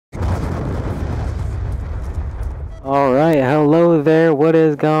Alright, hello there, what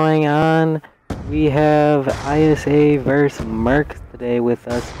is going on? We have ISA versus Mercs today with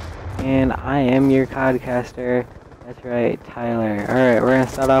us, and I am your Codcaster. That's right, Tyler. Alright, we're gonna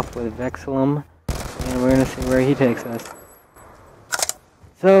start off with Vexilum, and we're gonna see where he takes us.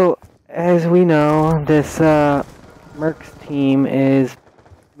 So, as we know, this Mercs team is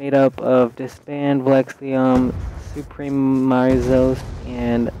made up of Disband, Vlexium, Supremizos,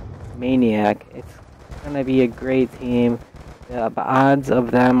 and Maniac. It's gonna be a great team. The odds of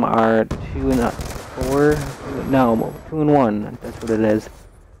them are 2-4. No, 2-1. That's what it is.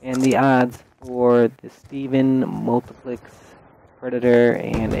 And the odds for the Steven, Multiplex, Predator,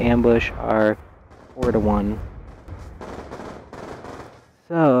 and Ambush are 4-1.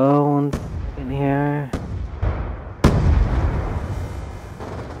 So, 1 second here.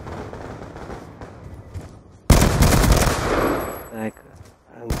 Like,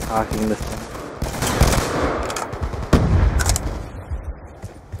 I'm talking this time.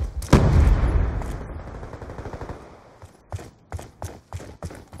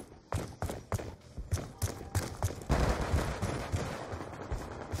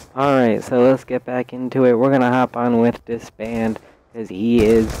 Alright, so let's get back into it. We're gonna hop on with Disband, because he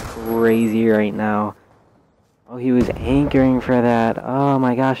is crazy right now. Oh, he was anchoring for that. Oh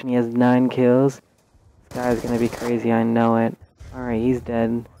my gosh, and he has 9 kills. This guy's gonna be crazy, I know it. Alright, he's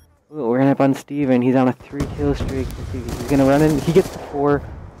dead. Ooh, we're gonna up on Steven. He's on a 3-kill streak. Let's see, he's gonna run in. He gets the 4.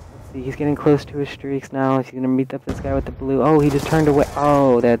 Let's see, he's getting close to his streaks now. He's gonna meet up this guy with the blue. Oh, he just turned away.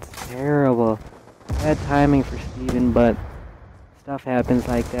 Oh, that's terrible. Bad timing for Steven, but stuff happens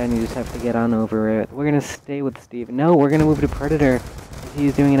like that and you just have to get on over it. We're gonna stay with Steven. No, we're gonna move to Predator.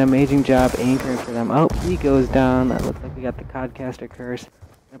 He's doing an amazing job anchoring for them. Oh, he goes down. It looks like we got the Codcaster curse.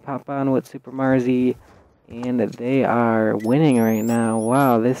 Gonna pop on with Super Marzi. And they are winning right now.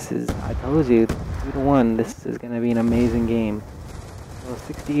 Wow, this is, I told you, 2-1. This is going to be an amazing game. So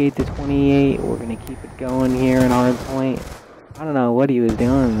 68-28. We're going to keep it going here in hard point. I don't know what he was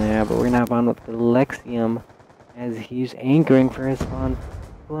doing there, but we're going to have on with the Lexium as he's anchoring for his spawn.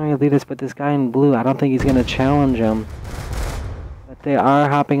 People are going to lead us, but this guy in blue, I don't think he's going to challenge him. But they are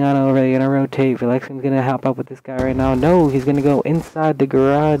hopping on over. They're going to rotate. Lexium's going to help out with this guy right now. No, he's going to go inside the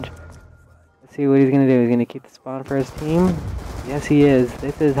garage. See what he's gonna do. He's gonna keep the spawn for his team. Yes, he is.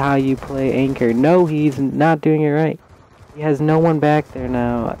 This is how you play anchor. No, he's not doing it right. He has no one back there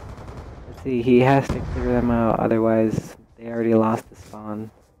now. Let's see. He has to clear them out, otherwise they already lost the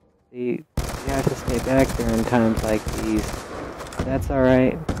spawn. See, he has to stay back there in times like these. That's all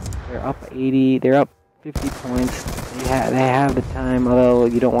right. They're up 80. They're up 50 points. They have the time, although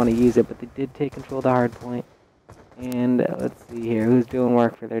you don't want to use it. But they did take control of the hard point. And let's see here. Who's doing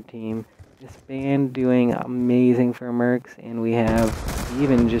work for their team? Disband doing amazing for Mercs, and we have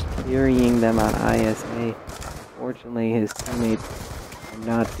Steven just carrying them on ISA. Unfortunately, his teammates are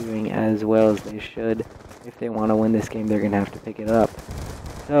not doing as well as they should. If they want to win this game, they're going to have to pick it up.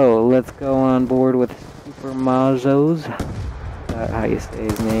 So, let's go on board with Super Mazos. That's how you say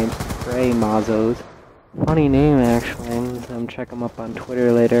his name. Spray Mazos. Funny name, actually. So check him up on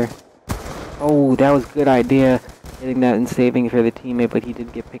Twitter later. Oh, that was a good idea, getting that and saving for the teammate, but he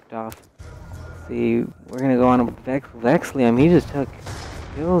did get picked off. See, we're gonna go on with Vexilum. He just took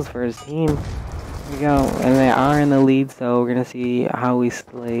kills for his team. Here we go, and they are in the lead, so we're gonna see how he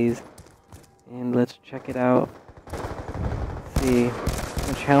slays. And let's check it out. Let's see,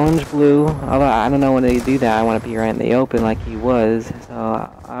 challenge blue. Although I don't know when they do that. I want to be right in the open like he was. So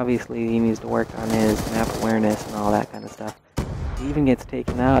obviously he needs to work on his map awareness and all that kind of stuff. He even gets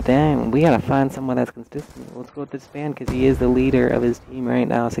taken out. Dang, we gotta find someone that's consistent. Let's go with this band because he is the leader of his team right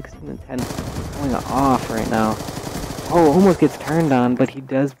now. 16-10, going off right now. Oh, almost gets turned on, but he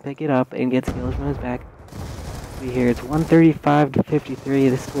does pick it up and gets kills from his back. See here, it's 135-53.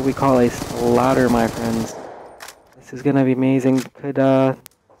 This is what we call a slaughter, my friends. This is gonna be amazing. Could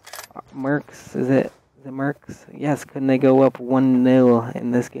Mercs, is it Mercs? Yes, couldn't they go up 1-0 in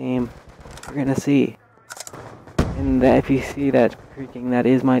this game? We're gonna see. And if you see that creaking, that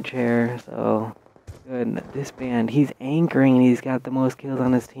is my chair, so good. Disband, he's anchoring and he's got the most kills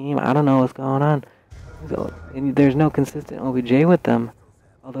on his team. I don't know what's going on. So, and there's no consistent OBJ with them.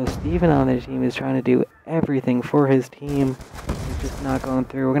 Although Steven on their team is trying to do everything for his team. He's just not going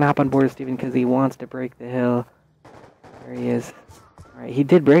through. We're going to hop on board with Steven because he wants to break the hill. There he is. Alright, he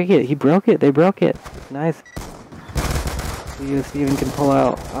did break it. He broke it. They broke it. It's nice. See if Steven can pull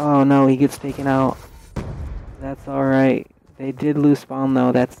out. Oh no, he gets taken out. That's alright. They did lose spawn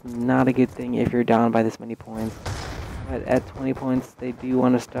though. That's not a good thing if you're down by this many points. But at 20 points, they do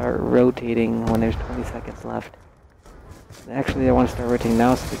want to start rotating when there's 20 seconds left. Actually, I want to start rotating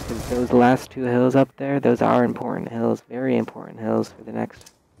now because those last 2 hills up there, those are important hills, very important hills for the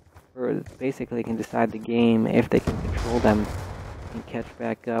next, or basically can decide the game if they can control them and catch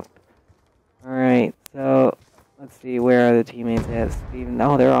back up. Alright, so let's see, where are the teammates at? Steven,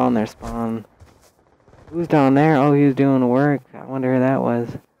 oh, they're all in their spawn. Who's down there? Oh, he was doing work. I wonder who that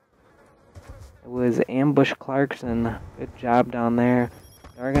was. It was Ambush Clarkson. Good job down there.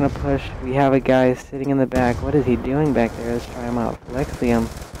 They're gonna push. We have a guy sitting in the back. What is he doing back there? Let's try him out. Flexium.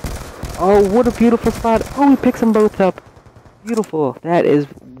 Oh, what a beautiful spot. Oh, he picks them both up. Beautiful. That is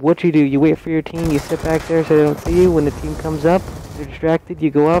what you do. You wait for your team. You sit back there so they don't see you. When the team comes up, they're distracted. You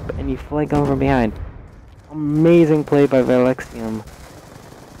go up and you flank them from behind. Amazing play by Valexium.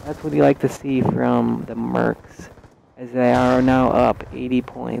 That's what you like to see from the Mercs, as they are now up 80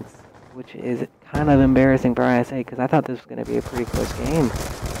 points, which is kind of embarrassing for ISA, because I thought this was going to be a pretty close game.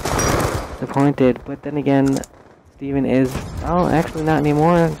 Disappointed, but then again, Steven is, oh, actually not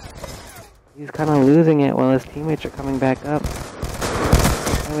anymore. He's kind of losing it while his teammates are coming back up.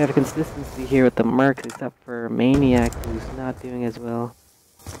 And we have consistency here with the Mercs, except for Maniac, who's not doing as well.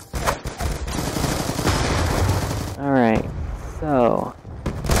 Alright, so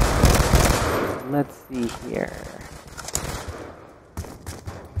let's see here.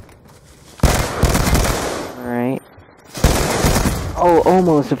 Alright. Oh,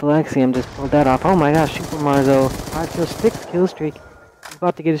 almost. If Alexium just pulled that off. Oh my gosh, Super Marzo. 5 kills, 6 kill streak. He's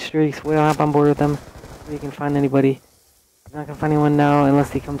about to get his streaks. We don't hop on board with him. So he can find anybody. He's not gonna find anyone now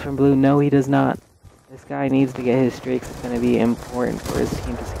unless he comes from blue. No, he does not. This guy needs to get his streaks. It's gonna be important for his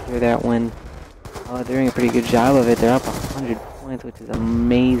team to secure that win. Oh, they're doing a pretty good job of it. They're up 100 points, which is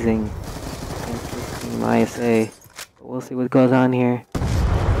amazing against this team, ISA. But we'll see what goes on here.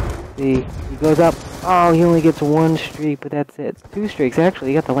 See, he goes up. Oh, he only gets 1 streak, but that's it. 2 streaks, actually.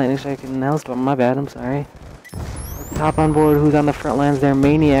 He got the lightning strike and Hellstorm. My bad, I'm sorry. Let's hop on board. Who's on the front lines there?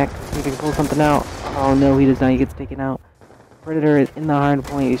 Maniac. See if he can pull something out. Oh, no, he does not. He gets taken out. Predator is in the hard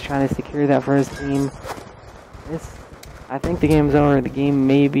point. He's trying to secure that for his team. I think the game's over. The game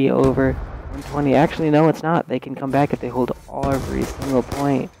may be over. 120. Actually, no, it's not. They can come back if they hold every single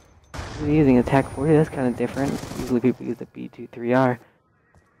point. He's using attack 40. That's kind of different. Usually people use the B23R.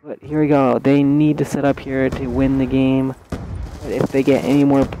 But here we go. They need to set up here to win the game. But if they get any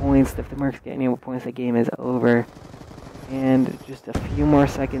more points, if the Mercs get any more points, the game is over. And just a few more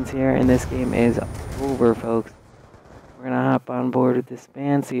seconds here, and this game is over, folks. We're going to hop on board with this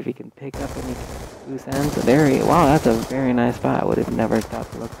band, see if he can pick up any loose ends. Wow, that's a very nice spot. I would have never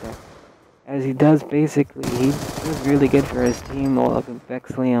thought to look there. As he does, basically, he was really good for his team.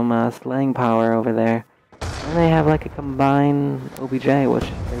 Vexium slaying power over there. And they have like a combined OBJ,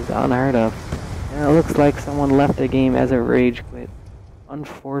 which is unheard of. And it looks like someone left the game as a rage quit.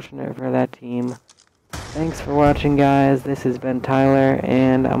 Unfortunate for that team. Thanks for watching, guys. This has been Tyler,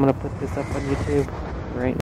 and I'm going to put this up on YouTube right now.